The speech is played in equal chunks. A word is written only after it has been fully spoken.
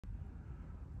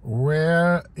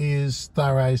where is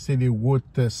Starrett City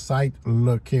Roadtest site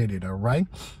located? All right,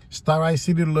 Starrett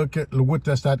City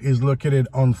Roadtest site is located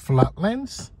on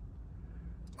Flatlands.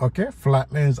 Okay,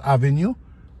 Flatlands Avenue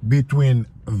between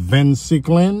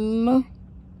Vensickland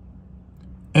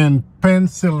and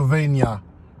Pennsylvania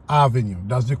Avenue.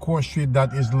 That's the core street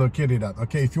that is located at.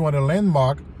 Okay, if you want a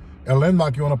landmark you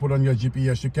want to put on your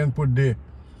GPS, you can put the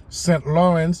St.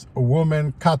 Lawrence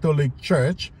Roman Catholic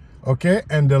Church. Okay,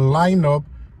 and the lineup,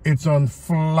 it's on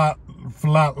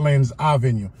Flatlands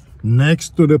Avenue,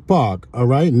 next to the park. All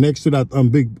right, next to that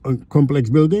big complex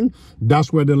building.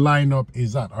 That's where the lineup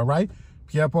is at. All right,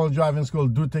 Pierre Paul Driving School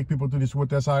do take people to this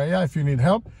Roadtest area. If you need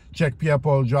help, check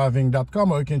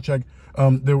pierrepauldriving.com, or you can check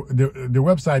the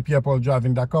website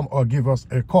pierrepauldriving.com, or give us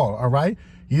a call. All right,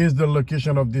 here's the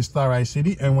location of the Starrett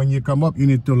City, and when you come up, you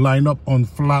need to line up on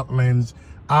Flatlands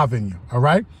Avenue. All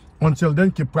right, until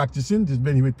then, keep practicing. This has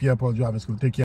been here with Pierre Paul Driving School. Take care.